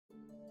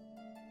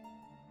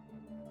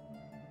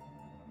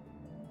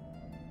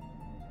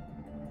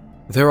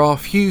There are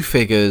few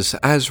figures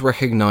as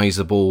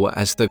recognizable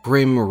as the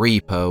Grim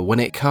Reaper when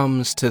it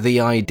comes to the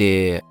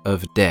idea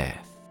of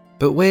death.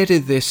 But where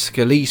did this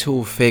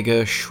skeletal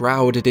figure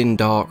shrouded in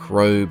dark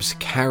robes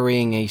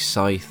carrying a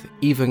scythe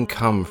even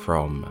come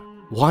from?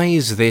 Why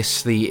is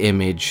this the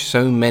image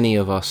so many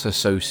of us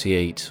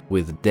associate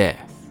with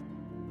death?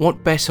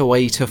 What better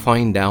way to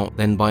find out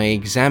than by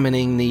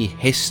examining the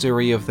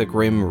history of the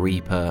Grim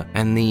Reaper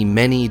and the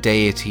many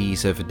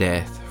deities of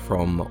death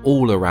from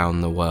all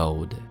around the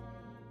world?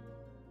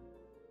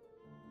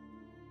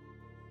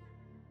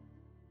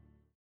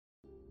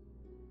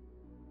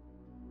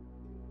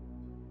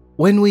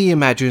 When we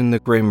imagine the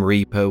Grim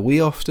Reaper,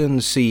 we often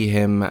see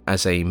him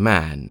as a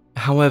man.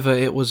 However,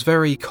 it was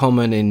very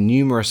common in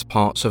numerous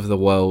parts of the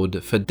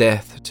world for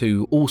death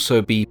to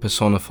also be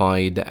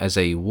personified as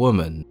a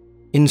woman.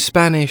 In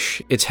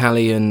Spanish,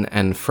 Italian,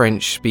 and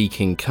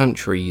French-speaking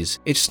countries,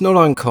 it's not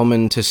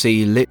uncommon to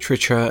see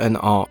literature and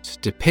art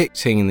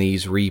depicting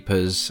these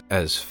reapers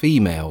as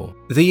female.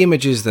 The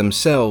images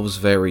themselves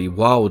vary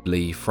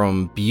wildly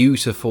from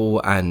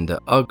beautiful and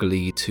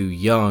ugly to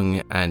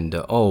young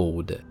and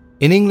old.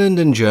 In England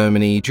and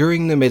Germany,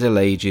 during the Middle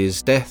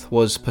Ages, death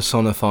was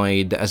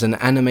personified as an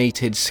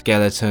animated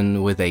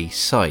skeleton with a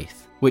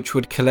scythe, which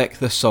would collect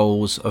the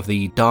souls of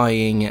the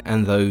dying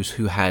and those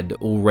who had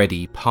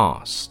already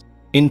passed.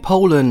 In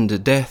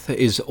Poland, death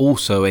is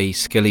also a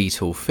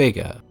skeletal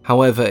figure,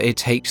 however it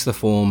takes the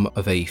form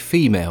of a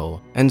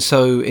female, and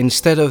so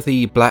instead of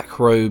the black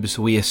robes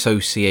we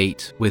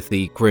associate with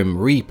the Grim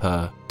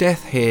Reaper,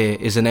 death here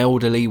is an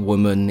elderly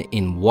woman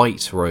in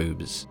white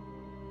robes.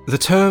 The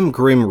term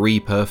Grim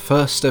Reaper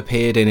first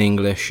appeared in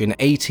English in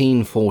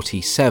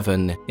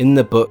 1847 in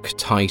the book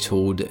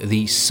titled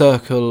The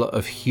Circle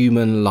of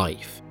Human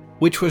Life,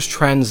 which was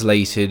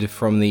translated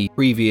from the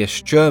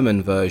previous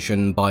German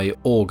version by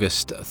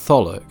August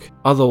Tholuck,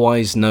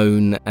 otherwise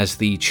known as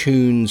the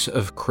Tunes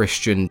of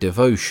Christian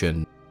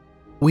Devotion.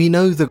 We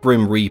know the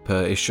Grim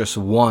Reaper is just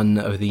one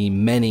of the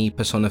many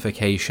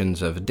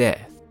personifications of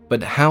death,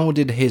 but how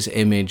did his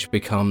image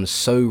become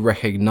so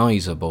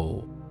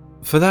recognizable?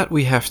 For that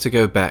we have to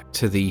go back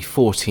to the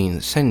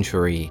 14th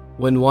century,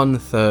 when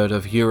 1/3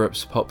 of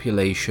Europe's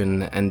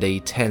population and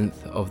 1/10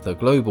 of the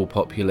global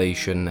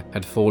population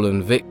had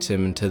fallen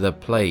victim to the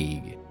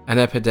plague, an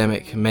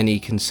epidemic many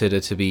consider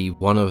to be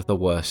one of the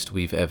worst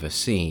we've ever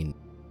seen.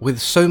 With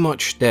so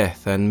much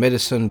death and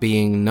medicine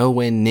being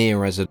nowhere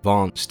near as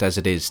advanced as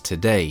it is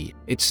today,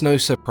 it's no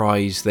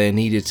surprise there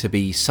needed to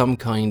be some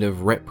kind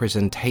of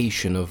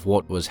representation of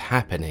what was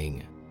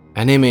happening.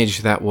 An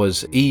image that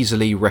was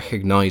easily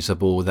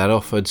recognizable that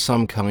offered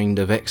some kind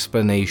of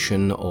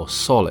explanation or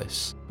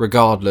solace,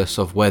 regardless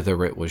of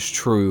whether it was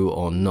true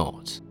or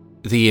not.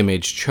 The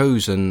image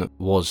chosen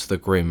was the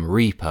Grim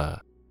Reaper.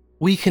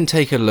 We can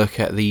take a look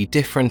at the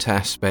different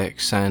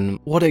aspects and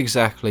what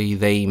exactly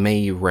they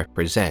may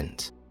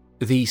represent.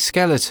 The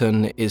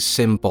skeleton is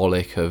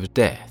symbolic of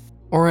death,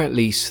 or at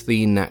least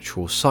the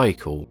natural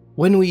cycle.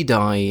 When we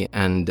die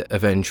and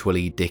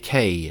eventually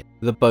decay,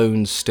 the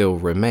bones still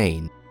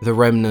remain, the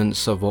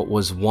remnants of what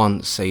was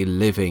once a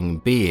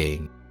living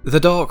being. The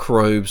dark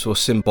robes were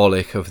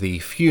symbolic of the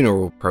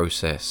funeral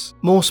process,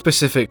 more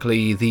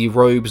specifically the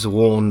robes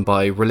worn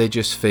by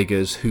religious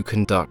figures who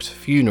conduct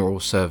funeral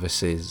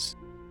services.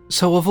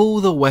 So of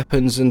all the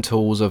weapons and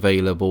tools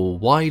available,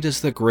 why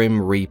does the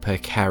Grim Reaper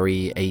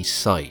carry a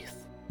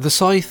scythe? The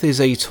scythe is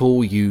a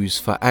tool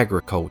used for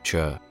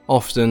agriculture,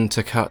 often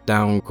to cut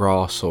down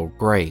grass or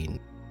grain.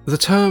 The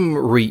term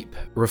reap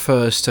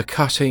refers to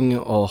cutting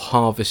or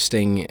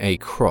harvesting a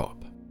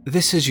crop.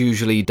 This is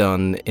usually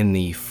done in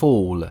the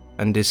fall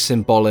and is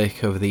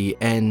symbolic of the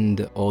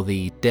end or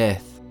the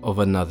death of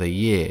another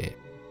year.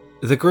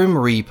 The Grim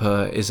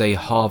Reaper is a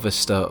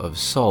harvester of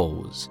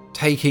souls,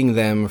 taking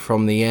them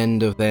from the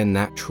end of their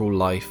natural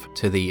life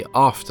to the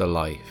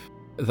afterlife,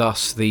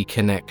 thus the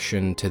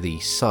connection to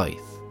the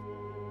scythe.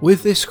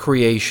 With this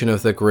creation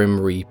of the Grim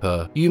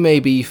Reaper, you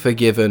may be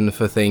forgiven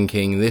for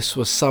thinking this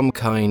was some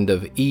kind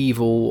of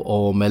evil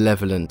or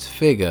malevolent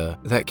figure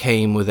that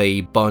came with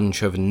a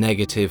bunch of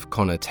negative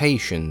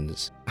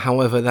connotations.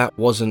 However, that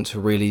wasn't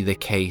really the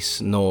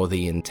case nor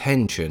the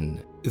intention.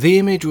 The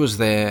image was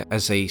there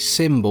as a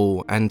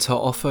symbol and to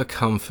offer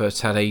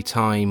comfort at a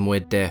time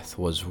where death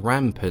was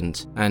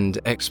rampant and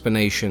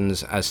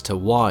explanations as to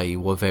why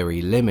were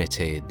very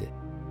limited.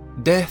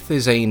 Death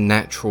is a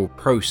natural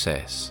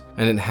process,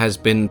 and it has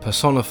been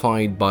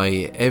personified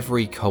by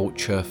every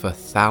culture for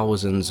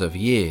thousands of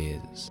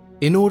years.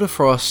 In order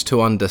for us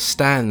to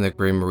understand the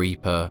Grim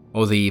Reaper,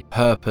 or the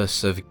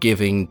purpose of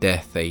giving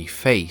death a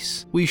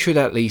face, we should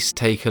at least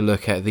take a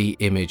look at the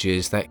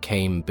images that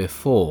came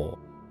before.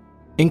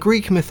 In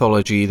Greek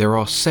mythology, there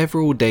are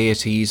several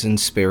deities and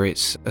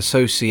spirits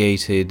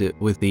associated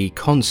with the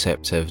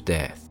concept of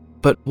death,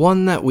 but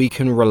one that we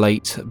can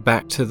relate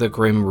back to the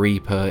Grim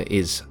Reaper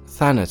is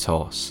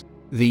Thanatos,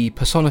 the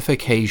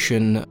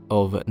personification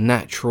of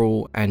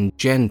natural and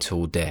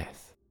gentle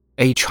death.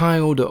 A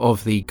child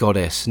of the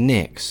goddess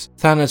Nyx,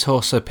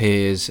 Thanatos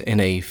appears in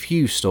a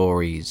few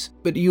stories,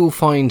 but you'll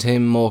find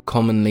him more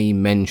commonly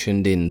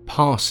mentioned in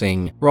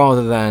passing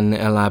rather than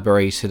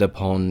elaborated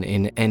upon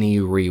in any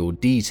real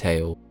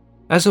detail.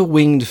 As a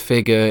winged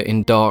figure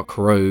in dark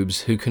robes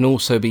who can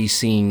also be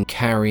seen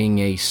carrying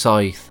a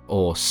scythe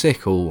or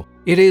sickle,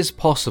 it is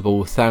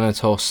possible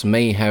Thanatos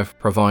may have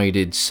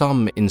provided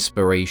some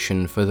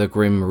inspiration for the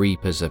Grim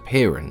Reaper's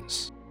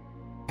appearance.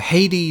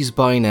 Hades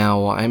by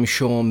now I'm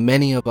sure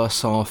many of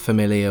us are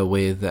familiar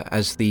with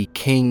as the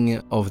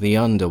king of the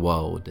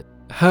underworld.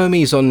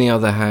 Hermes on the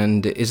other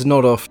hand is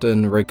not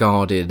often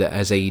regarded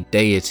as a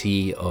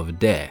deity of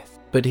death,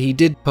 but he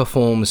did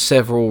perform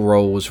several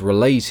roles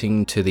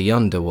relating to the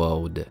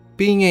underworld.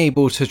 Being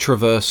able to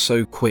traverse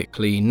so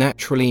quickly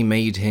naturally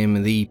made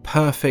him the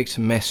perfect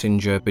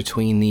messenger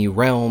between the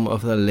realm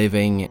of the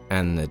living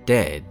and the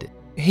dead.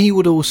 He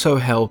would also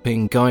help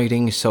in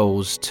guiding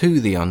souls to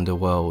the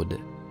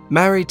underworld.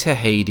 Married to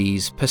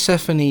Hades,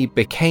 Persephone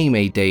became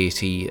a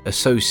deity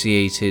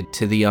associated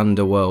to the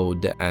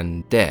underworld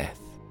and death.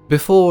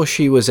 Before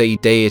she was a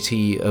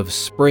deity of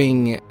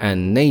spring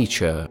and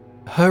nature,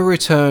 her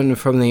return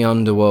from the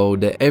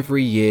underworld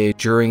every year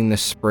during the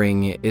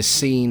spring is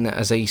seen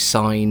as a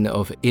sign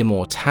of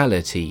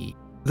immortality.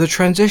 The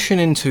transition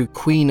into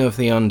Queen of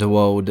the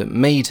Underworld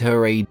made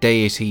her a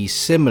deity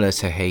similar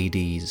to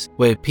Hades,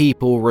 where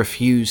people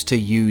refused to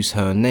use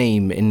her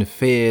name in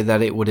fear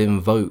that it would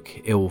invoke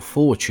ill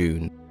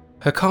fortune.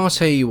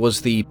 Hecate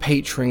was the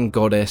patron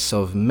goddess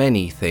of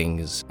many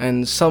things,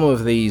 and some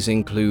of these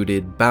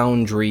included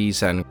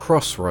boundaries and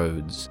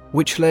crossroads,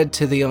 which led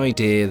to the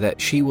idea that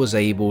she was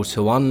able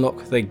to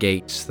unlock the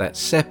gates that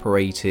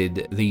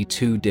separated the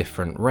two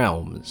different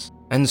realms.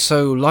 And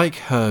so, like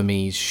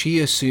Hermes,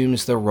 she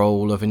assumes the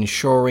role of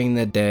ensuring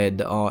the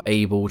dead are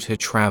able to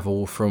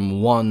travel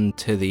from one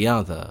to the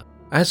other.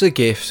 As a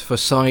gift for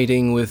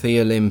siding with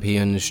the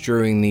Olympians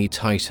during the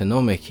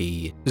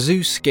Titanomachy,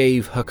 Zeus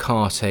gave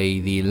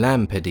Hecate the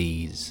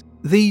Lampides.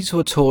 These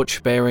were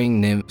torch-bearing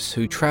nymphs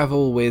who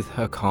travel with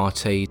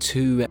Hecate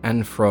to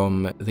and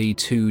from the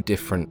two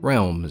different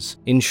realms,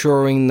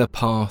 ensuring the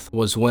path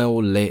was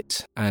well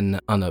lit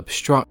and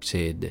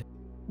unobstructed.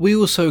 We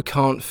also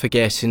can't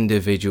forget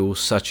individuals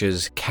such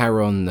as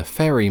Charon the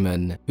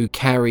ferryman, who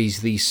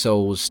carries these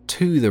souls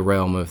to the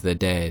realm of the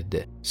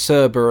dead,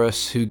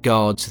 Cerberus, who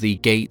guards the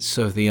gates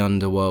of the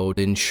underworld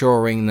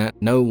ensuring that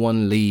no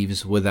one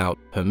leaves without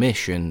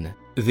permission,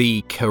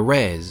 the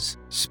Keres,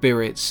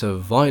 spirits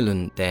of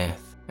violent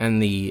death,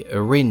 and the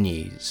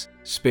Erinyes,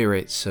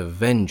 spirits of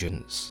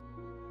vengeance.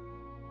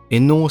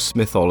 In Norse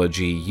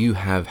mythology, you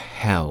have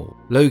Hel,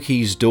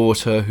 Loki's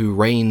daughter who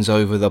reigns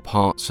over the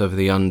parts of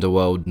the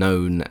underworld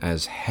known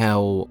as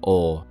Hel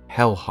or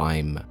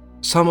Helheim.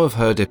 Some of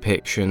her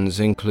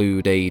depictions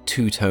include a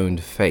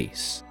two-toned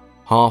face,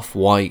 half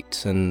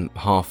white and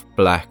half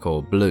black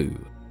or blue.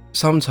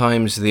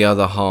 Sometimes the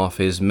other half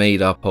is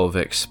made up of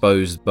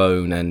exposed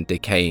bone and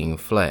decaying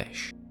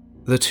flesh.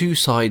 The two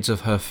sides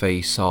of her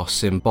face are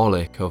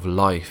symbolic of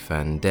life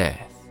and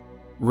death.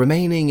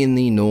 Remaining in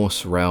the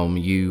Norse realm,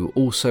 you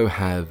also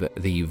have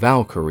the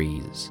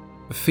Valkyries,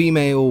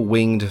 female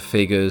winged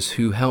figures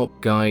who help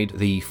guide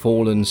the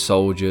fallen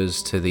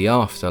soldiers to the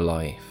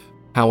afterlife.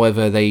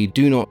 However, they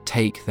do not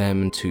take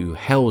them to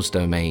Hell's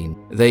domain,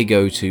 they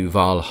go to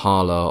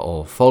Valhalla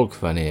or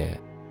Folkvanir.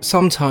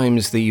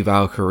 Sometimes the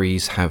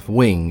Valkyries have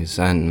wings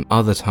and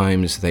other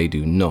times they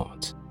do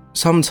not.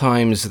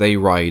 Sometimes they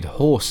ride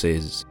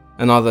horses,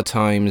 and other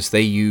times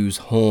they use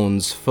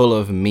horns full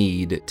of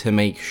mead to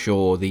make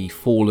sure the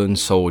fallen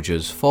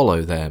soldiers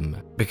follow them.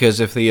 Because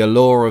if the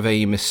allure of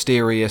a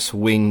mysterious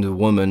winged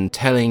woman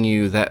telling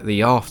you that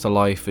the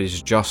afterlife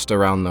is just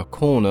around the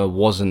corner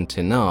wasn't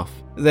enough,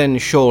 then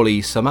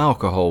surely some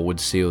alcohol would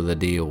seal the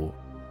deal.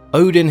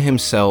 Odin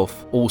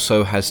himself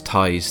also has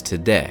ties to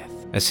death,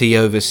 as he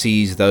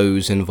oversees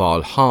those in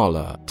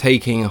Valhalla,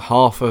 taking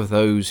half of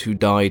those who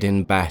died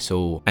in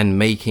battle and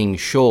making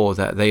sure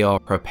that they are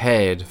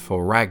prepared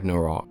for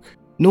Ragnarok.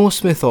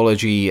 Norse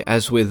mythology,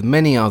 as with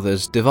many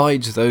others,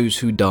 divides those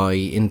who die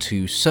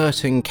into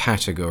certain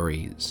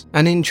categories,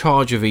 and in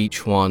charge of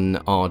each one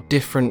are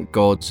different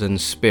gods and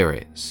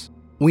spirits.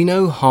 We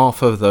know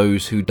half of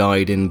those who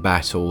died in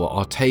battle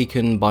are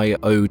taken by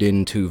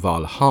Odin to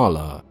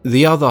Valhalla,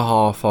 the other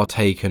half are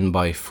taken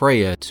by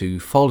Freya to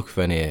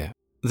Folkvanir.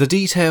 The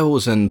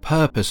details and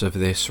purpose of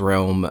this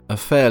realm are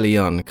fairly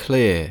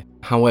unclear,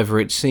 however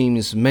it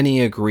seems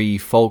many agree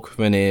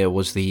Folkvanir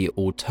was the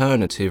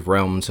alternative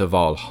realm to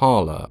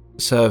Valhalla,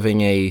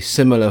 serving a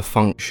similar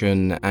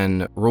function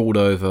and ruled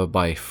over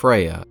by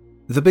Freya.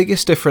 The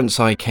biggest difference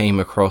I came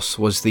across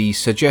was the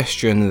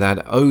suggestion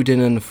that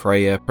Odin and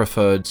Freya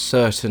preferred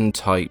certain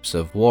types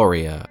of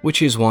warrior,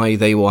 which is why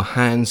they were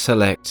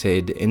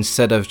hand-selected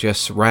instead of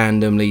just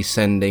randomly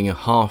sending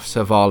half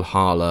to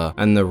Valhalla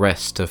and the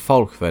rest to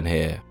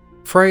Folkvanir.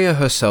 Freya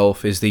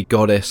herself is the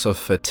goddess of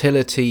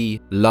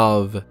fertility,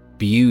 love,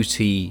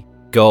 beauty,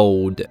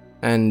 gold,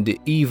 and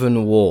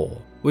even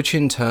war, which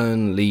in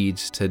turn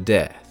leads to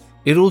death.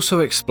 It also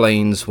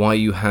explains why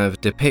you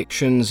have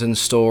depictions and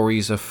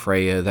stories of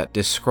Freya that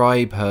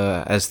describe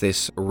her as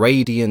this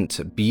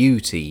radiant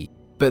beauty,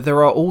 but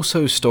there are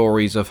also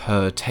stories of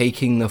her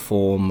taking the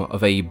form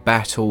of a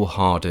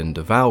battle-hardened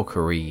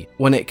Valkyrie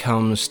when it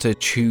comes to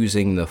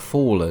choosing the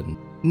fallen.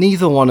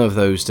 Neither one of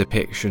those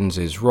depictions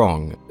is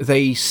wrong,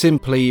 they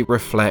simply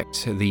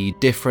reflect the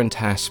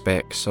different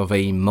aspects of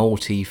a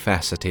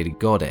multifaceted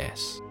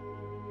goddess.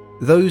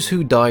 Those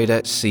who died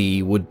at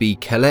sea would be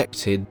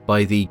collected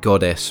by the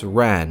goddess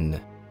Ran.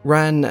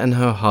 Ran and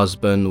her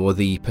husband were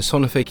the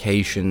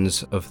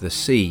personifications of the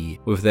sea,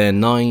 with their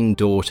 9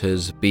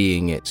 daughters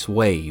being its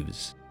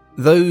waves.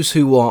 Those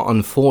who are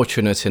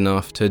unfortunate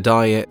enough to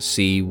die at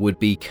sea would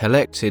be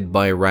collected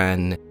by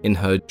Ran in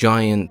her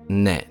giant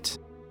net.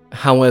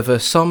 However,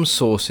 some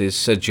sources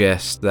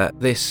suggest that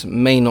this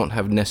may not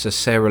have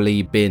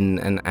necessarily been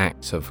an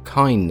act of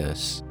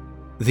kindness.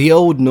 The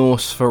Old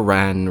Norse for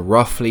Ran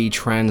roughly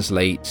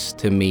translates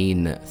to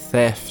mean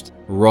theft,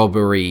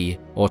 robbery,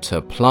 or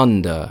to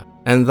plunder,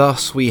 and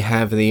thus we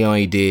have the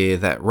idea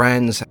that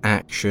Ran's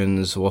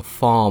actions were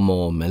far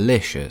more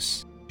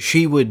malicious.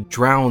 She would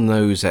drown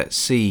those at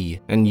sea,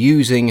 and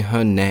using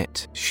her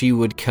net, she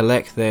would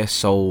collect their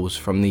souls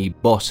from the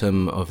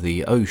bottom of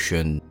the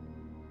ocean.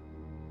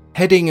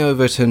 Heading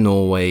over to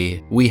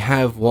Norway, we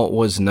have what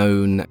was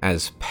known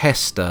as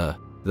Pesta,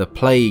 the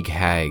Plague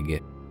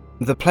Hag.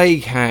 The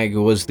Plague Hag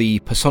was the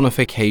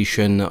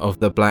personification of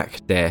the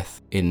Black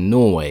Death in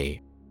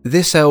Norway.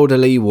 This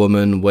elderly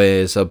woman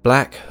wears a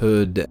black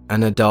hood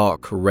and a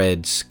dark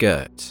red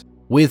skirt.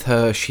 With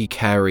her she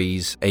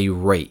carries a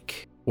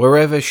rake.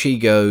 Wherever she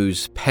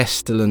goes,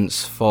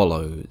 pestilence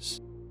follows.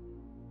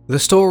 The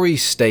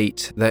stories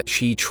state that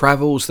she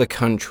travels the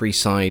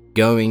countryside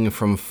going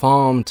from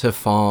farm to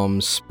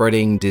farm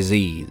spreading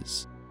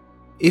disease.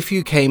 If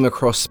you came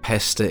across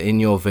Pesta in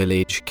your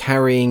village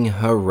carrying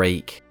her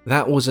rake,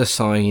 that was a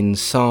sign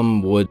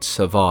some would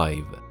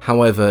survive.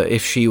 However,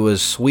 if she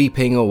was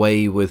sweeping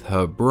away with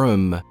her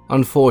broom,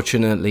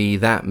 unfortunately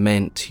that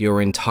meant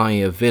your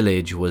entire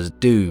village was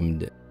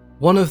doomed.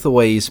 One of the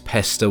ways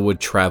Pesta would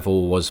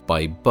travel was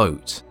by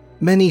boat.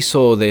 Many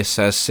saw this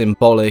as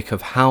symbolic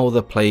of how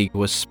the plague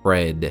was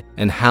spread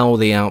and how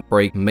the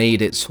outbreak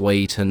made its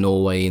way to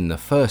Norway in the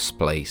first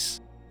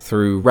place,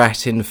 through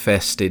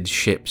rat-infested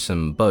ships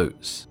and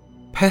boats.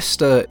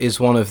 Pesta is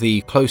one of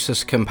the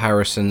closest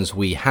comparisons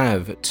we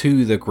have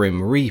to the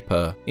Grim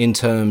Reaper in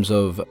terms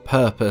of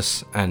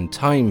purpose and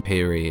time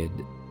period.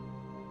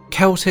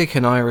 Celtic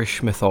and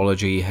Irish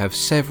mythology have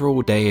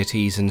several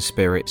deities and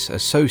spirits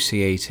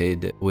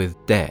associated with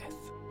death,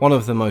 one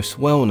of the most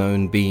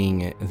well-known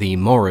being the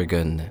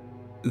Morrigan.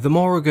 The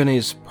Morrigan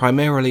is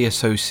primarily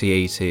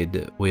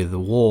associated with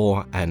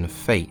war and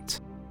fate.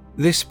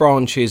 This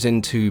branches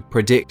into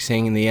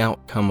predicting the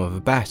outcome of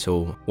a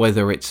battle,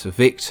 whether it's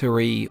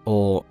victory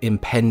or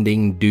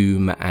impending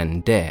doom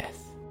and death.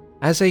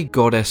 As a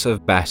goddess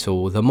of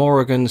battle, the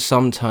Morrigan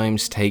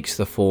sometimes takes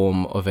the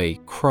form of a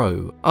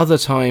crow. Other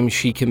times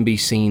she can be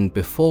seen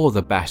before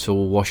the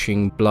battle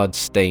washing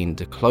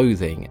blood-stained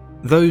clothing.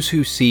 Those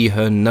who see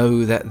her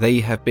know that they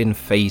have been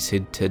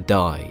fated to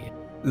die.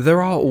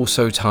 There are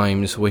also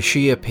times where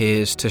she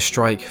appears to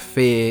strike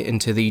fear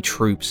into the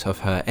troops of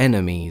her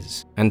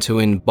enemies, and to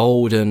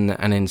embolden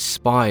and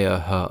inspire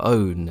her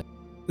own.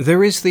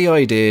 There is the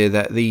idea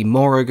that the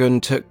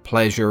Morrigan took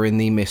pleasure in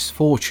the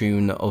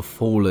misfortune of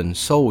fallen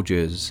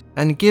soldiers,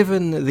 and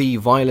given the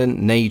violent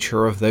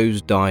nature of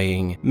those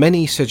dying,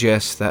 many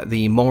suggest that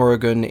the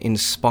Morrigan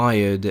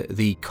inspired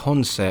the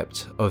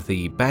concept of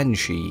the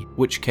Banshee,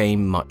 which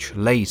came much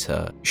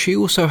later. She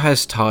also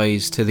has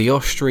ties to the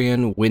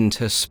Austrian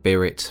winter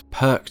spirit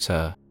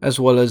Perchta, as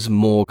well as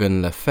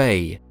Morgan Le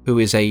Fay, who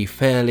is a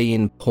fairly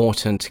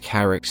important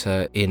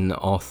character in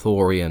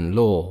Arthurian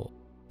lore.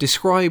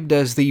 Described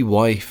as the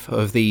wife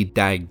of the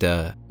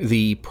Dagda,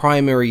 the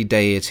primary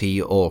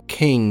deity or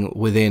king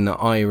within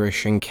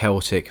Irish and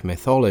Celtic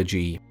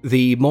mythology,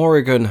 the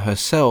Morrigan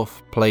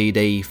herself played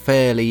a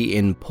fairly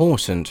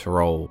important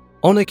role.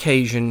 On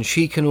occasion,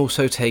 she can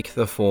also take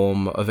the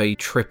form of a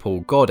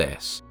triple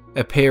goddess,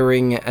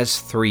 appearing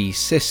as 3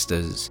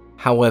 sisters.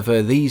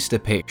 However, these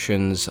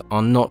depictions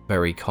are not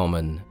very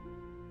common.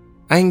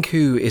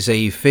 Ankou is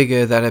a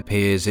figure that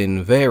appears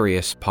in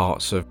various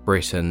parts of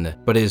Britain,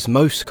 but is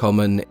most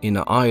common in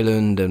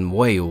Ireland and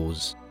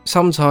Wales.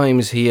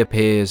 Sometimes he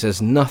appears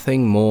as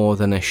nothing more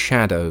than a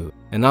shadow,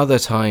 and other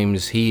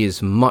times he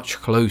is much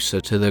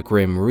closer to the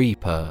Grim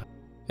Reaper.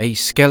 A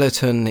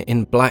skeleton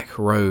in black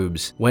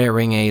robes,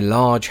 wearing a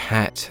large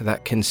hat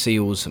that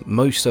conceals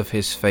most of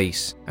his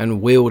face,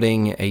 and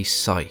wielding a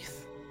scythe.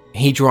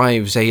 He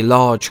drives a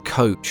large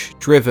coach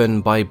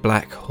driven by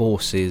black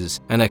horses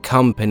and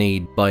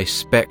accompanied by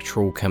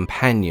spectral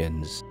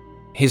companions.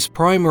 His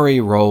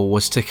primary role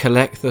was to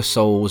collect the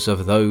souls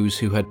of those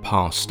who had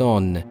passed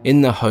on,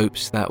 in the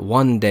hopes that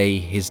one day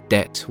his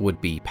debt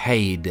would be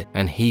paid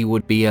and he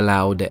would be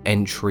allowed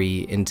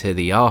entry into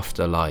the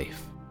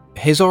afterlife.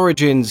 His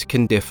origins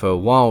can differ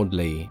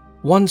wildly.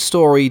 One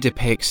story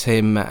depicts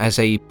him as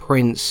a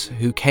prince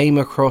who came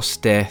across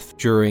death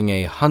during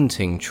a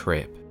hunting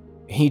trip.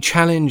 He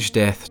challenged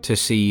death to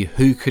see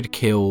who could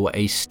kill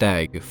a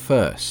stag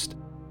first.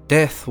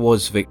 Death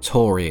was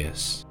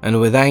victorious, and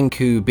with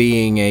Ankou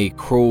being a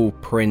cruel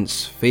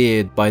prince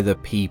feared by the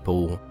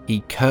people,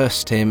 he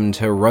cursed him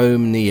to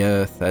roam the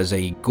earth as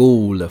a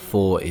ghoul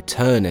for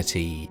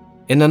eternity.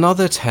 In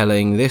another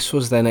telling, this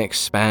was then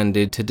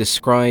expanded to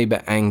describe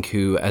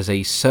Ankou as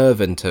a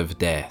servant of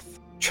death,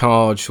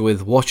 charged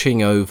with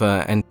watching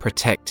over and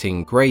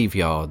protecting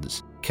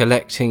graveyards,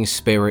 collecting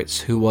spirits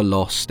who were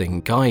lost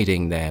and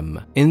guiding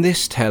them. In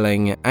this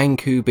telling,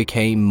 Ankou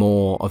became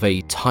more of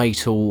a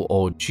title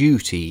or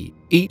duty.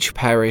 Each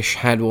parish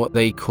had what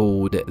they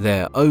called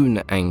their own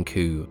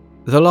Ankou.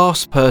 The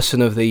last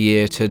person of the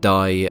year to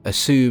die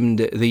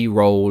assumed the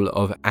role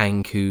of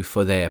Ankou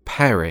for their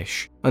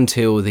parish,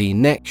 until the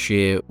next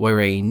year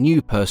where a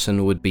new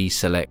person would be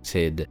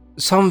selected.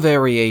 Some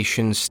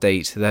variations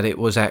state that it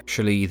was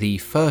actually the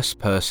first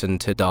person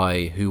to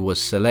die who was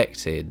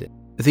selected.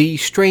 The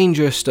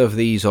strangest of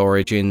these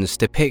origins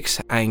depicts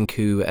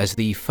Ankou as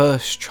the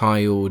first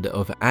child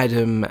of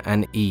Adam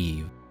and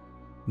Eve.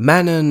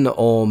 Manon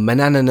or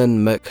Manannan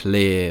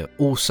MacLir,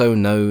 also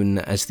known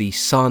as the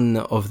Son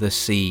of the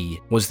Sea,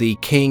 was the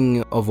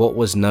king of what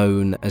was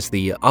known as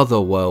the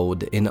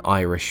Otherworld in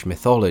Irish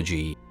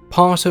mythology.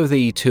 Part of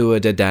the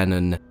Tuatha De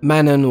Danann,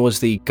 Manon was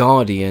the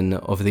guardian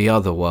of the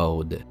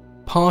Otherworld.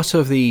 Part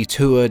of the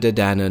Tuatha De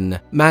Danann,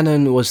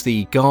 Manon was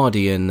the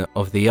guardian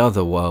of the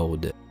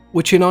Otherworld,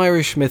 which in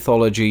Irish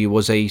mythology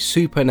was a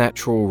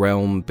supernatural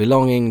realm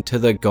belonging to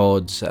the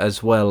gods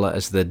as well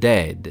as the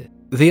dead.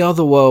 The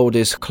Otherworld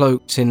is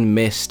cloaked in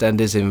mist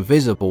and is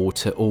invisible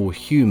to all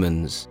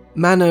humans.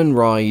 Manon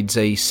rides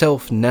a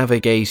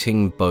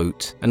self-navigating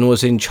boat and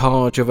was in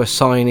charge of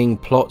assigning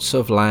plots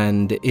of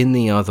land in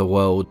the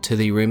Otherworld to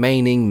the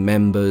remaining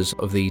members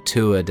of the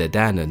Tuatha De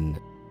Danann.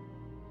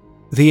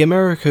 The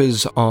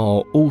Americas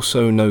are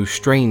also no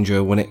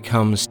stranger when it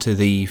comes to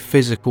the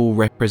physical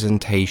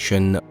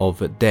representation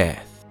of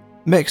death.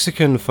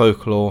 Mexican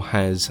folklore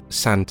has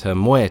Santa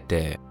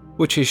Muerte,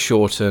 which is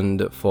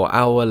shortened for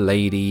Our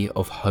Lady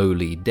of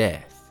Holy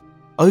Death.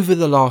 Over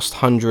the last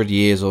 100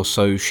 years or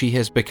so, she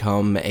has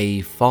become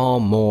a far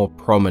more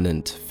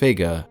prominent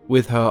figure,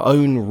 with her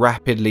own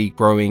rapidly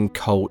growing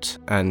cult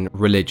and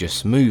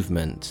religious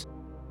movement.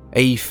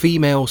 A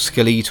female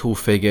skeletal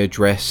figure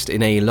dressed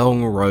in a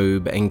long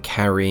robe and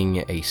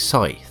carrying a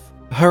scythe.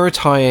 Her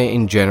attire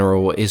in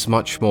general is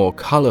much more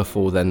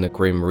colourful than the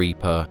Grim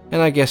Reaper,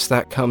 and I guess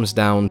that comes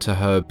down to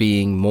her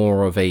being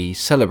more of a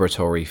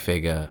celebratory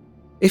figure.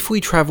 If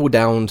we travel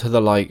down to the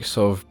likes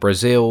of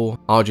Brazil,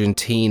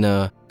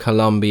 Argentina,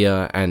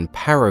 Colombia and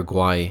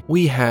Paraguay,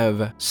 we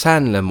have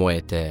San La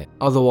Muerte,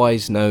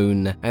 otherwise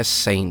known as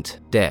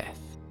Saint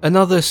Death.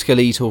 Another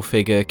skeletal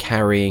figure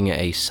carrying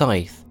a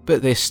scythe,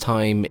 but this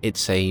time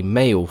it's a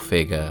male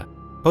figure.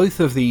 Both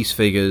of these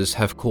figures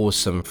have caused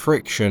some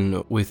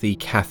friction with the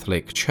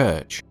Catholic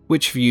Church,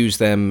 which views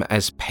them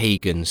as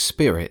pagan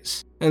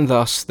spirits, and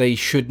thus they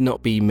should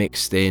not be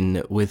mixed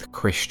in with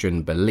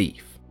Christian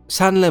belief.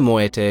 San La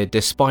Muerte,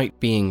 despite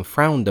being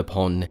frowned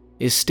upon,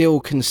 is still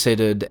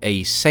considered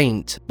a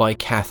saint by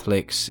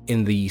Catholics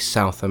in the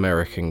South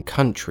American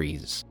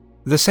countries.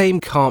 The same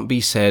can't be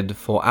said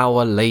for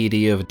Our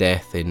Lady of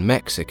Death in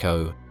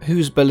Mexico,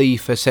 whose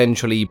belief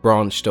essentially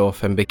branched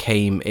off and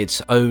became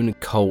its own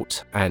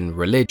cult and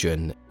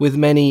religion, with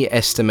many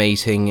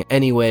estimating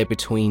anywhere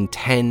between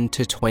 10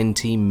 to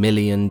 20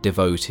 million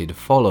devoted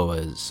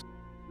followers.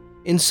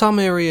 In some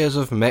areas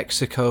of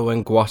Mexico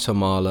and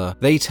Guatemala,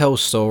 they tell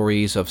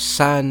stories of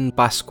San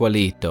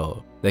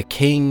Pascualito, the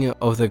king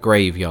of the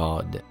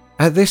graveyard.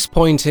 At this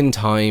point in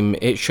time,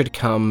 it should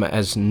come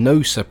as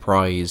no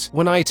surprise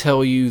when I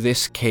tell you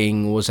this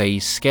king was a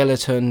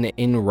skeleton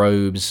in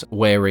robes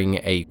wearing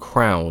a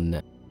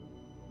crown.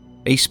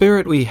 A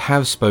spirit we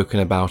have spoken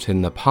about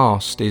in the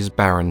past is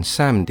Baron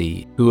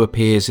Samedi, who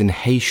appears in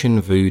Haitian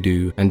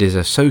voodoo and is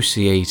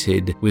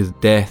associated with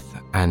death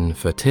and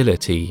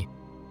fertility.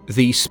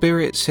 The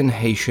spirits in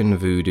Haitian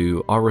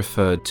voodoo are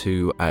referred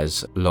to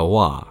as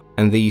Loa,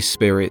 and these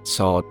spirits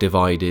are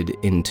divided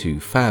into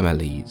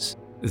families.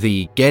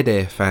 The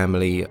Gede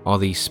family are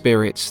the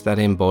spirits that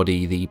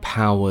embody the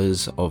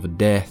powers of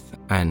death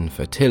and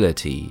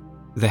fertility.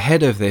 The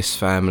head of this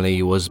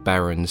family was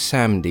Baron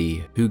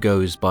Samedi, who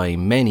goes by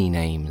many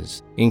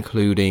names,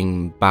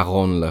 including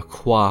Baron La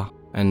Croix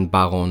and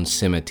Baron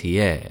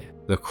Cimetière,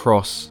 the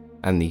cross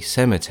and the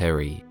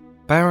cemetery.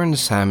 Baron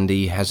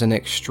Samedi has an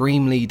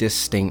extremely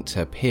distinct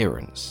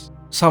appearance.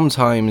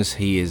 Sometimes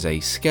he is a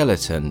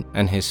skeleton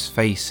and his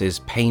face is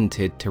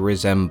painted to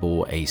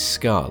resemble a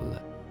skull.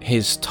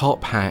 His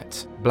top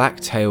hat, black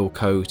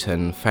tailcoat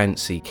and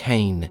fancy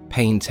cane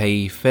paint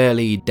a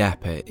fairly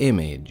dapper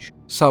image,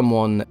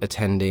 someone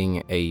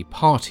attending a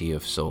party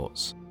of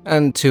sorts.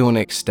 And to an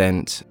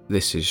extent,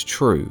 this is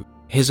true.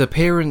 His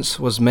appearance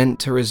was meant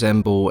to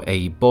resemble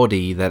a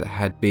body that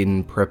had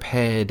been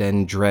prepared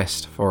and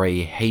dressed for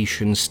a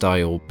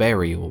Haitian-style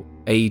burial.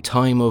 a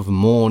time of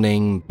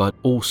mourning but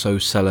also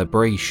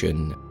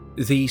celebration.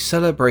 The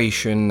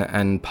celebration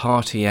and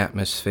party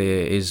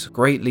atmosphere is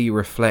greatly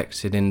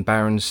reflected in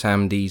Baron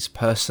Samedi's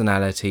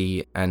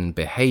personality and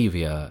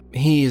behavior.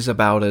 He is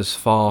about as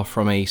far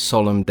from a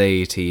solemn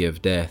deity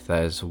of death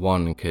as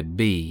one could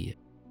be.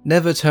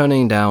 Never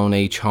turning down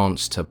a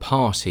chance to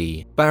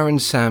party, Baron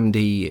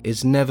Samedi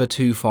is never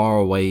too far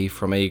away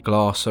from a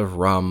glass of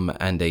rum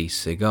and a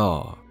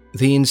cigar.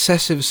 The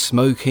incessive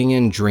smoking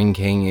and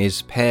drinking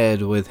is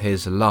paired with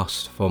his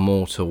lust for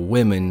mortal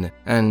women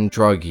and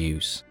drug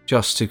use,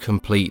 just to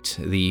complete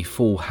the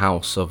full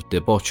house of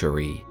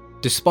debauchery.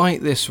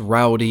 Despite this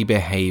rowdy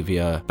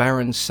behavior,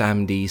 Baron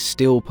Samedi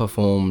still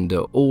performed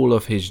all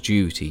of his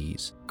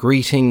duties,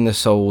 greeting the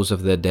souls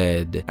of the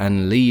dead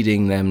and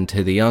leading them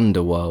to the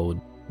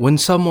underworld. When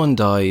someone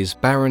dies,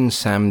 Baron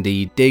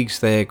Samedi digs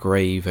their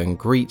grave and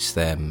greets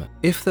them.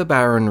 If the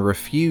Baron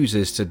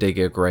refuses to dig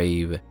a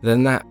grave,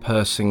 then that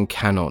person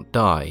cannot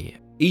die.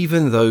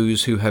 Even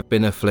those who have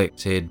been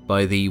afflicted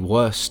by the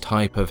worst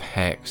type of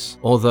hex,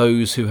 or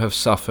those who have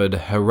suffered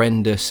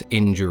horrendous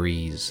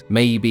injuries,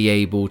 may be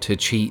able to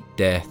cheat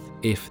death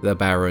if the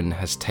Baron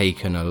has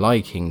taken a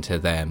liking to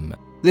them.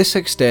 This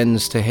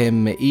extends to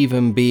him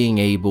even being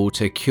able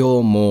to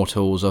cure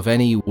mortals of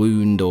any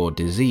wound or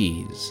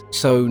disease,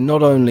 so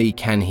not only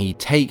can he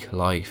take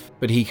life,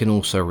 but he can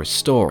also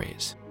restore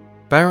it.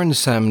 Baron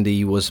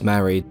Samedi was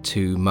married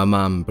to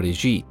Maman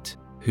Brigitte,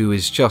 who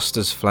is just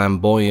as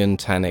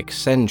flamboyant and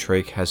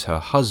eccentric as her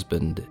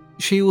husband.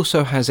 She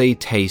also has a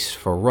taste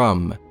for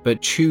rum,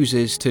 but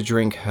chooses to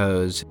drink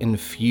hers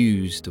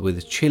infused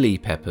with chili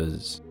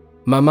peppers.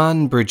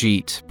 Maman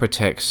Brigitte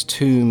protects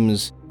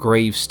tombs,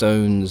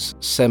 gravestones,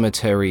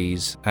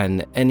 cemeteries,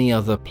 and any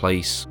other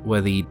place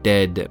where the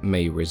dead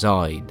may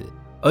reside.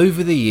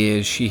 Over the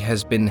years, she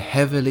has been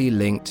heavily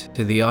linked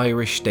to the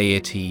Irish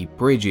deity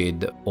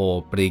Brigid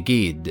or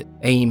Brigid,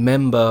 a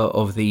member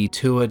of the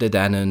Tuatha De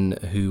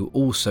Danann who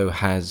also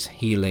has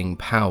healing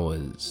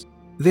powers.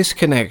 This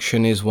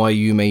connection is why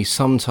you may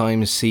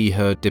sometimes see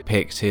her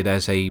depicted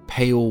as a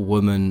pale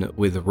woman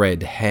with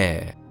red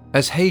hair.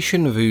 As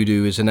Haitian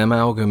voodoo is an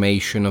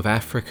amalgamation of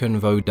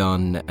African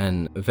Vodun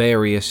and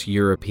various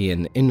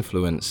European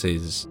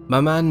influences,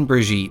 Maman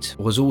Brigitte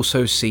was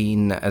also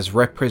seen as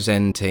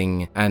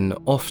representing and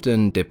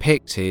often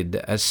depicted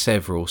as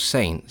several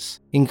saints,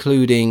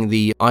 including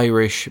the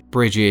Irish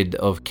Brigid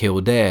of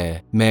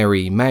Kildare,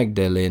 Mary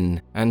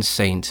Magdalene, and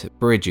Saint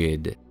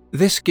Brigid.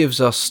 This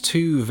gives us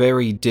two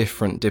very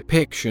different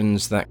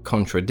depictions that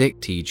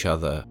contradict each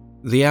other.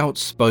 The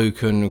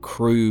outspoken,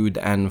 crude,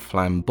 and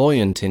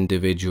flamboyant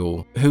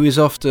individual, who is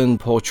often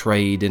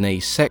portrayed in a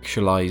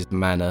sexualized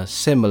manner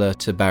similar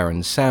to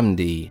Baron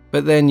Samedi,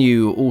 but then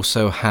you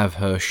also have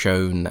her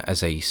shown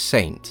as a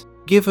saint.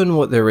 Given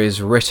what there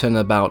is written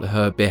about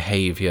her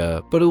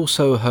behavior, but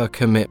also her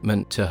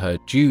commitment to her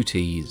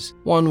duties,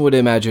 one would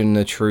imagine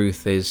the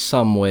truth is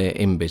somewhere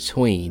in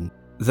between.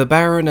 The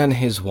Baron and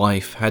his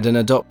wife had an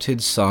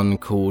adopted son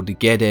called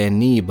Gede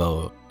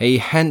Nebo, a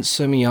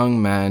handsome young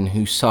man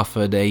who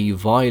suffered a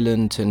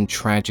violent and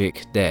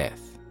tragic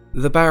death.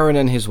 The Baron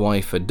and his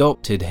wife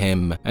adopted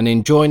him, and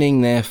in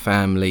joining their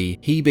family,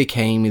 he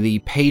became the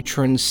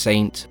patron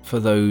saint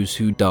for those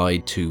who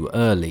died too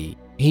early.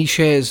 He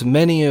shares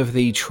many of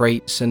the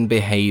traits and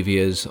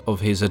behaviors of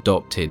his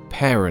adopted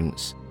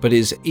parents, but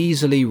is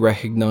easily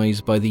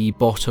recognized by the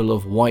bottle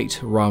of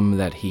white rum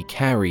that he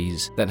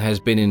carries that has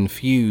been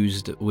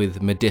infused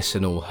with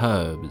medicinal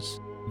herbs.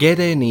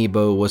 Gede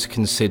Nebo was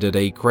considered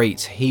a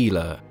great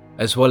healer,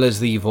 as well as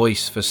the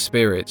voice for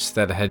spirits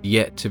that had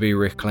yet to be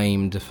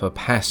reclaimed for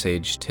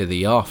passage to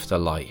the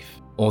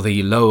afterlife, or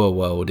the lower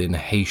world in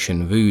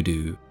Haitian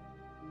voodoo.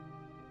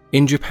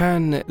 In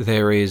Japan,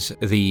 there is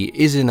the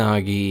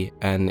Izanagi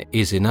and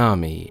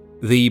Izanami,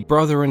 the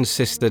brother and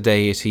sister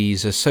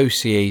deities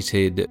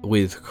associated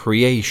with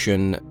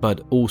creation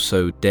but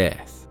also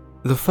death.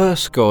 The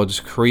first gods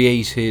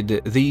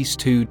created these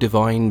two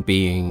divine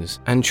beings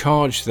and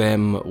charged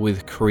them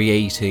with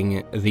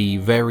creating the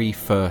very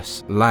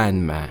first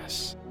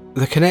landmass.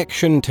 The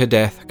connection to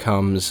death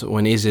comes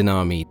when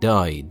Izanami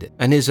died,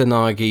 and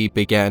Izanagi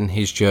began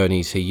his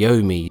journey to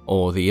Yomi,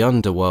 or the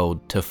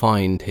underworld, to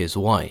find his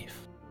wife.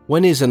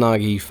 When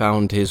Izanagi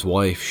found his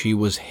wife, she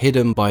was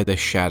hidden by the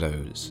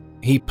shadows.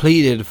 He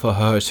pleaded for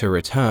her to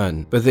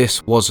return, but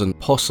this wasn't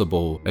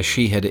possible as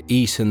she had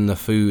eaten the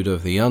food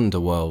of the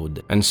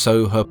underworld, and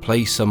so her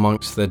place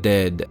amongst the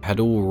dead had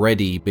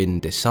already been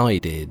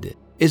decided.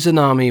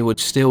 Izanami would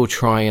still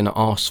try and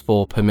ask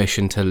for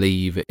permission to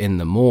leave in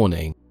the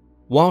morning.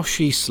 While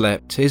she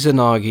slept,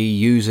 Izanagi,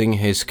 using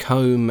his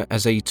comb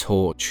as a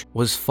torch,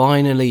 was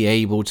finally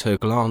able to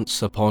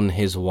glance upon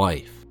his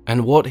wife,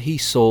 and what he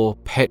saw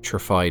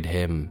petrified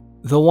him.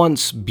 The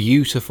once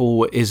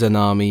beautiful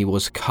Izanami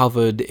was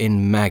covered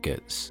in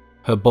maggots,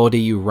 her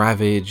body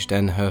ravaged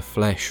and her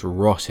flesh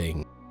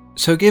rotting.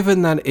 So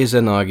given that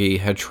Izanagi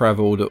had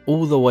travelled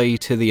all the way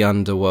to the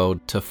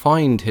underworld to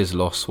find his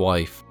lost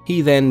wife,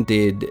 he then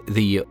did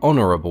the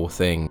honourable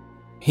thing.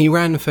 He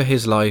ran for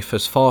his life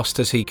as fast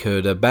as he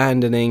could,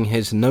 abandoning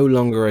his no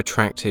longer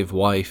attractive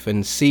wife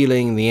and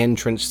sealing the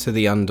entrance to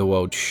the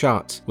underworld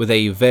shut with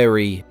a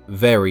very,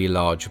 very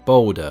large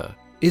boulder.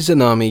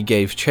 Izanami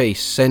gave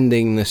chase,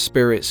 sending the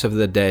spirits of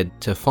the dead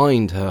to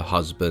find her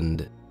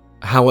husband.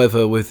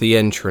 However, with the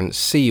entrance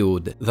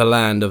sealed, the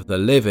land of the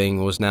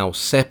living was now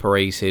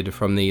separated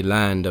from the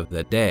land of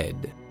the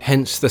dead,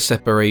 hence the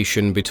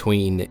separation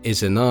between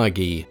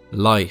Izanagi,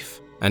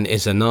 life, and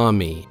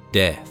Izanami,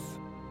 death.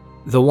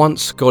 The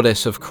once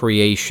goddess of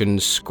creation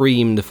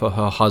screamed for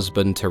her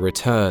husband to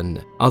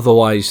return,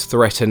 otherwise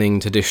threatening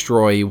to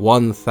destroy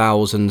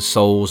 1,000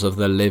 souls of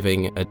the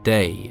living a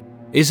day.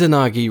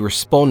 Izanagi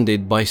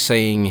responded by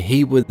saying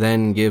he would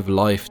then give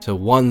life to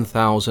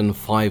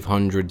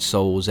 1,500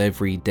 souls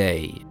every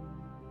day.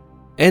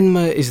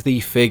 Enma is the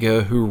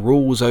figure who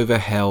rules over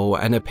hell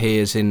and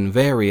appears in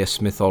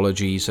various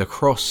mythologies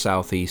across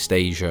Southeast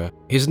Asia.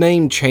 His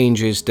name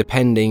changes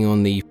depending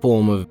on the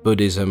form of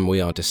Buddhism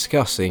we are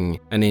discussing,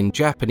 and in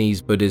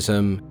Japanese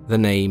Buddhism, the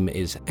name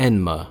is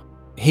Enma.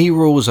 He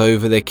rules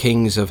over the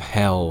kings of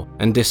hell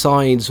and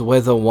decides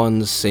whether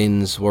one's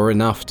sins were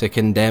enough to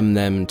condemn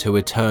them to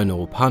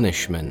eternal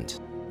punishment.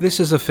 This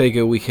is a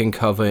figure we can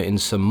cover in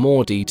some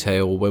more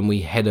detail when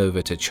we head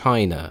over to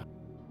China.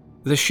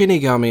 The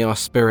Shinigami are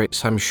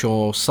spirits I'm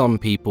sure some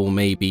people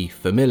may be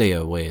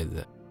familiar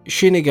with.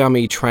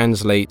 Shinigami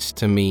translates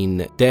to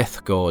mean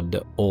death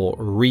god or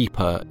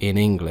reaper in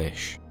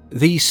English.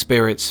 These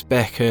spirits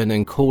beckon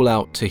and call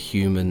out to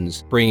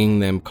humans, bringing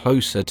them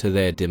closer to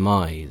their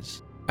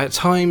demise. At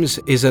times,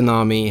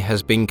 Izanami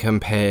has been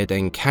compared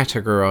and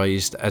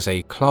categorized as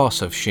a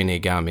class of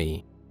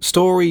Shinigami.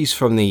 Stories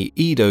from the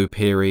Edo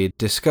period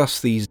discuss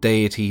these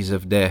deities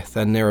of death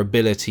and their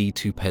ability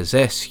to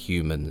possess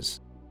humans.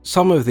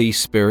 Some of these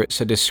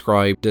spirits are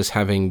described as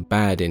having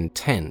bad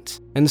intent,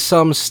 and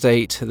some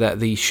state that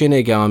the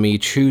Shinigami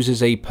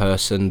chooses a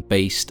person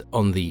based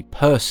on the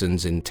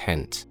person's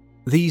intent.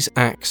 These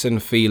acts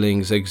and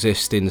feelings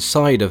exist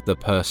inside of the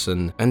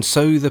person, and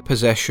so the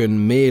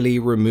possession merely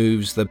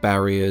removes the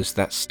barriers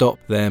that stop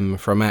them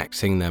from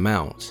acting them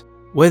out.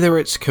 Whether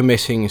it's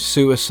committing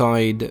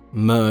suicide,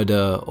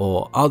 murder,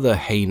 or other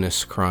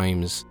heinous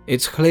crimes,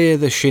 it's clear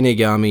the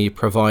Shinigami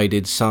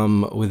provided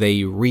some with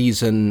a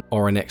reason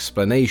or an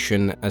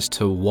explanation as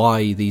to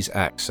why these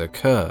acts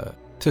occur.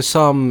 To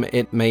some,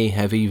 it may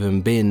have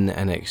even been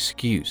an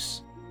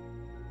excuse.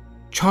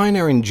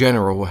 China in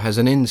general has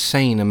an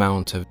insane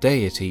amount of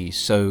deities,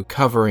 so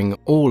covering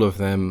all of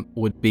them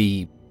would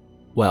be,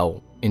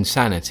 well,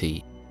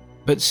 insanity.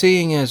 But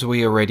seeing as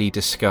we already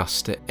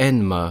discussed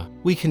Enma,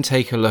 we can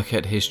take a look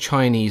at his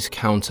Chinese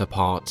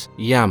counterpart,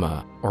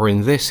 Yama, or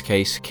in this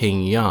case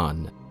King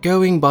Yan.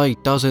 Going by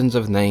dozens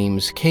of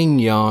names, King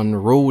Yan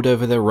ruled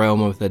over the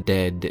realm of the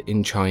dead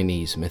in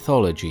Chinese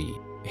mythology.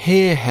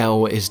 Here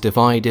hell is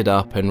divided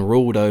up and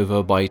ruled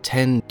over by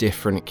 10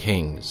 different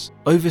kings.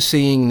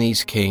 Overseeing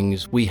these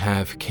kings we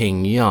have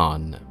King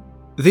Yan.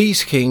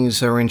 These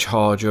kings are in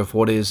charge of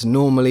what is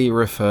normally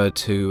referred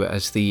to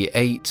as the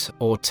 8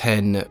 or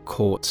 10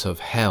 courts of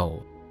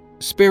hell.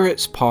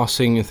 Spirits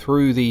passing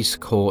through these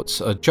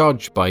courts are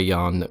judged by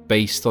Yan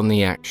based on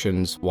the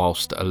actions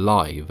whilst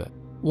alive.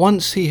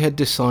 Once he had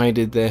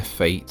decided their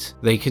fate,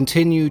 they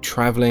continue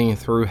travelling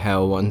through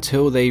hell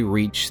until they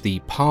reach the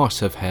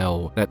part of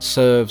hell that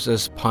serves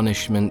as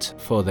punishment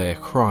for their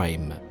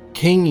crime.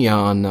 King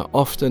Yan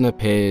often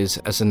appears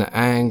as an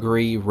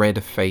angry,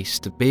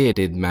 red-faced,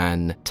 bearded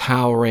man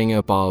towering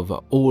above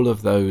all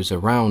of those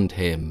around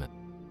him.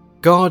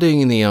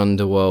 Guarding the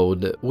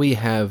underworld, we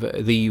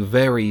have the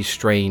very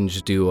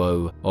strange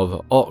duo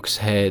of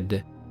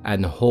Oxhead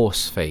and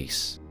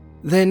Horseface.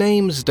 Their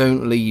names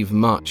don't leave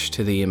much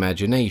to the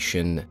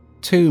imagination.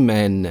 2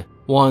 men,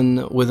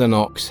 one with an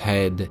ox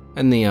head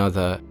and the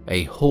other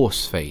a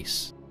horse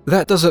face.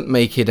 That doesn't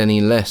make it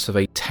any less of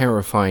a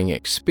terrifying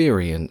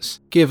experience,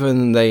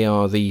 given they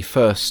are the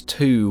first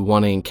 2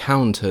 one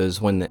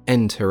encounters when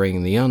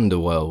entering the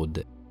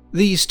underworld.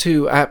 These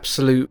 2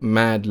 absolute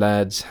mad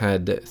lads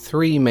had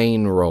 3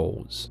 main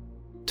roles: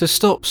 to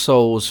stop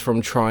souls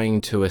from trying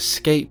to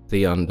escape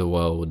the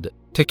underworld,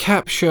 to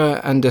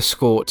capture and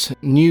escort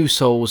new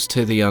souls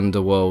to the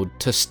underworld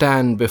to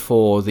stand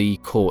before the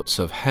courts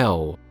of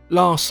hell.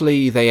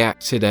 Lastly, they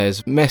acted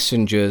as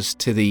messengers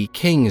to the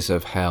kings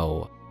of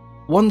hell.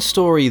 One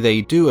story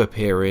they do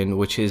appear in,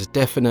 which is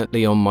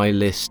definitely on my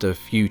list of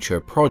future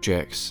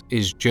projects,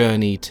 is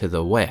Journey to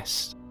the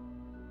West.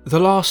 The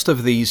last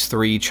of these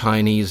 3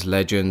 Chinese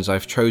legends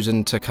I've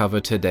chosen to cover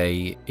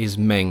today is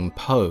Meng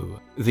Po,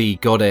 the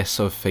goddess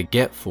of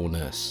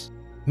forgetfulness.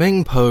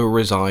 Meng Po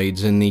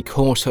resides in the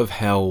court of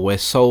hell where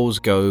souls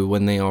go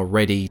when they are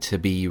ready to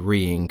be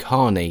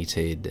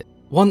reincarnated.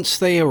 Once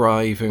they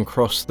arrive and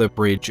cross the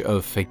bridge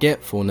of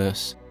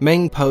forgetfulness,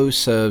 Meng Po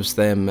serves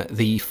them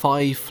the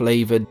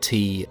 5-flavoured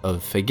tea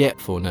of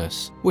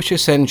forgetfulness, which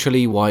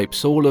essentially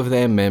wipes all of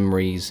their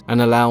memories and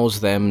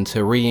allows them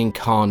to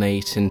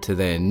reincarnate into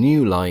their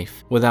new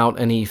life without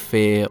any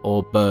fear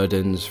or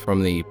burdens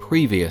from the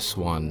previous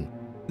one.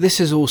 This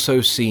is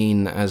also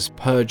seen as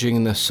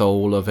purging the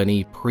soul of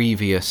any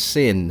previous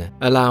sin,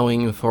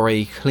 allowing for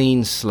a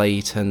clean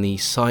slate and the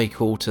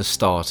cycle to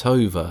start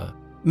over.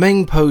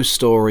 Mengpo's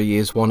story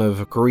is one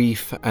of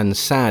grief and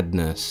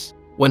sadness.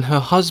 When her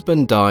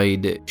husband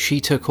died,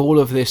 she took all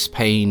of this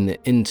pain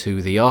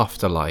into the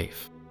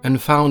afterlife,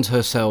 and found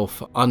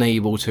herself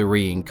unable to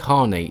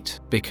reincarnate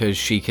because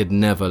she could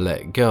never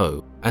let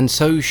go, and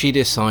so she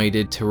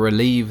decided to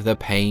relieve the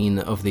pain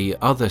of the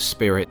other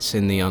spirits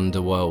in the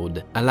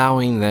underworld,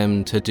 allowing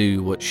them to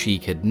do what she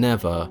could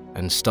never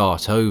and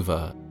start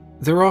over.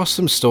 There are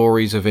some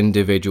stories of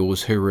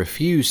individuals who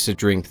refused to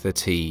drink the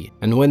tea,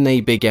 and when they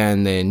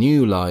began their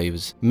new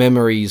lives,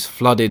 memories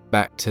flooded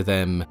back to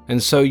them,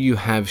 and so you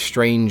have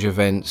strange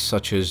events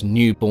such as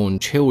newborn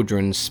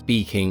children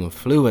speaking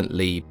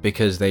fluently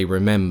because they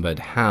remembered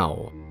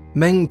how.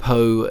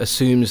 Mengpo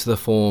assumes the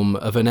form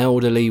of an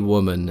elderly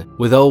woman,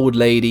 with Old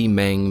Lady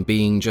Meng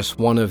being just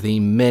one of the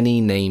many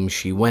names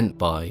she went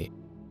by.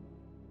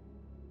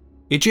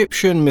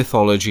 Egyptian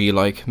mythology,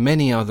 like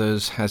many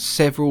others, has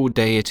several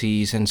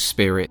deities and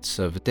spirits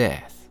of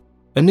death.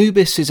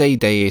 Anubis is a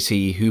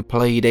deity who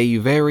played a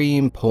very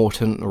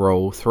important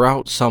role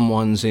throughout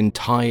someone's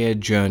entire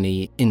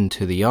journey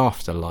into the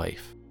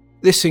afterlife.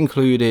 This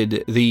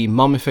included the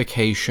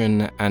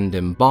mummification and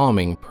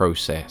embalming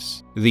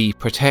process, the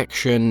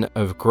protection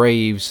of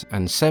graves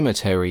and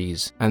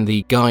cemeteries, and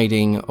the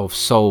guiding of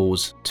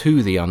souls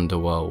to the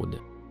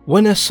underworld.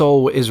 When a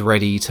soul is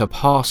ready to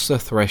pass the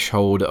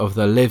threshold of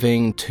the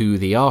living to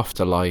the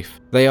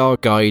afterlife, they are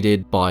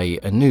guided by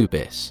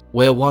Anubis,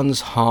 where one's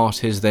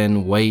heart is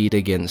then weighed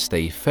against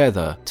a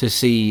feather to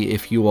see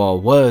if you are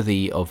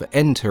worthy of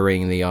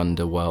entering the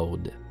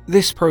underworld.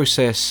 This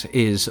process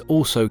is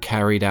also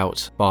carried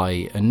out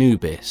by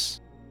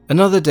Anubis.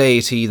 Another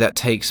deity that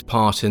takes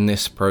part in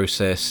this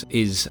process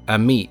is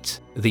Ammit,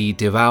 the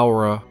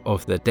devourer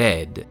of the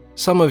dead.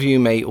 Some of you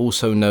may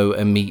also know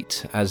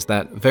Ammit as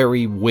that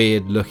very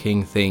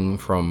weird-looking thing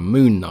from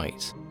Moon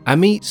Knight.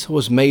 Ammit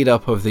was made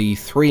up of the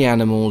three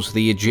animals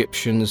the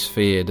Egyptians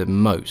feared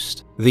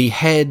most: the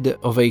head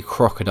of a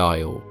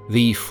crocodile,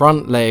 the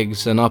front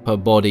legs and upper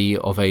body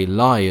of a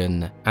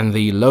lion, and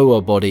the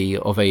lower body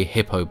of a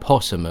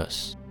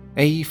hippopotamus.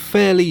 A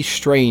fairly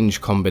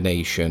strange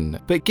combination,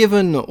 but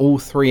given all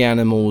three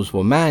animals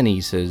were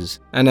man-eaters,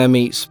 and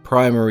Ammit's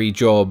primary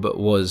job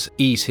was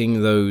eating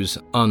those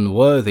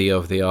unworthy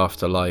of the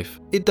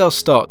afterlife, it does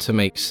start to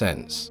make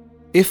sense.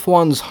 If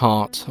one's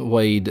heart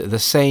weighed the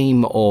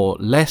same or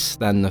less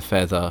than the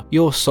feather,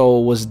 your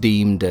soul was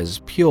deemed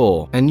as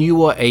pure, and you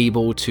were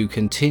able to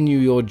continue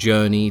your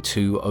journey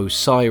to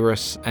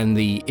Osiris and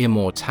the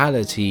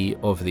immortality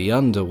of the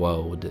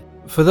underworld.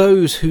 For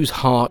those whose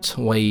heart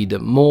weighed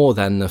more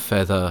than the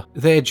feather,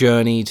 their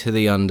journey to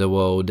the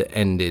underworld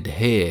ended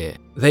here.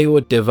 They were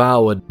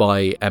devoured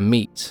by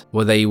Ammit,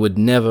 where they would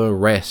never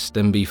rest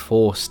and be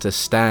forced to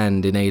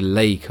stand in a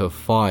lake of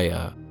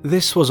fire.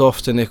 This was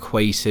often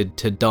equated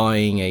to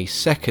dying a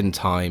second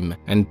time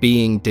and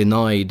being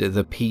denied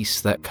the peace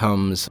that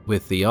comes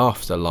with the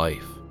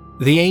afterlife.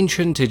 The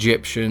ancient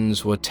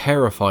Egyptians were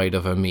terrified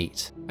of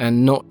Ammit,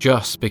 and not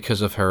just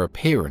because of her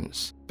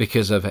appearance,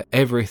 because of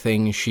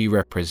everything she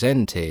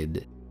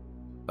represented.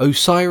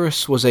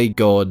 Osiris was a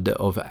god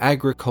of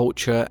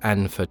agriculture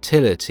and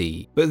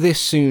fertility, but this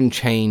soon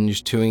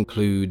changed to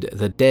include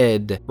the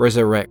dead,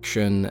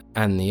 resurrection,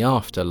 and the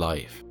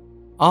afterlife.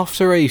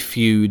 After a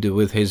feud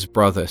with his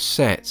brother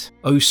Set,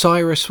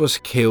 Osiris was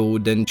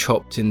killed and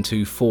chopped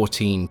into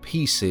 14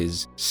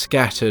 pieces,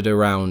 scattered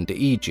around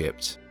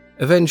Egypt.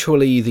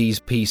 Eventually, these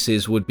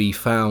pieces would be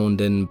found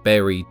and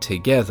buried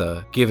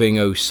together, giving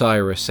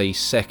Osiris a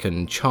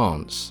second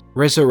chance,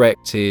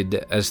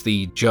 resurrected as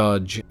the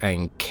judge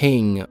and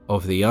king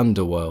of the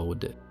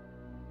underworld.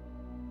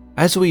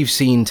 As we've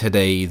seen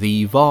today,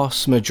 the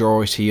vast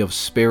majority of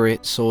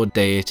spirits or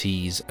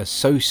deities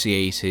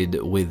associated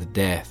with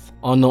death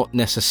are not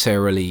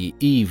necessarily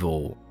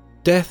evil.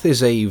 Death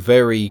is a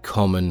very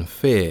common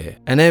fear,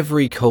 and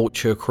every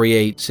culture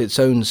creates its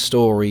own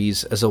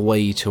stories as a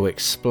way to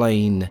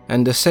explain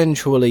and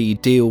essentially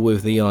deal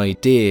with the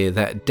idea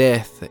that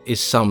death is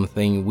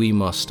something we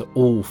must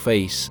all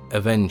face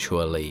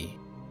eventually.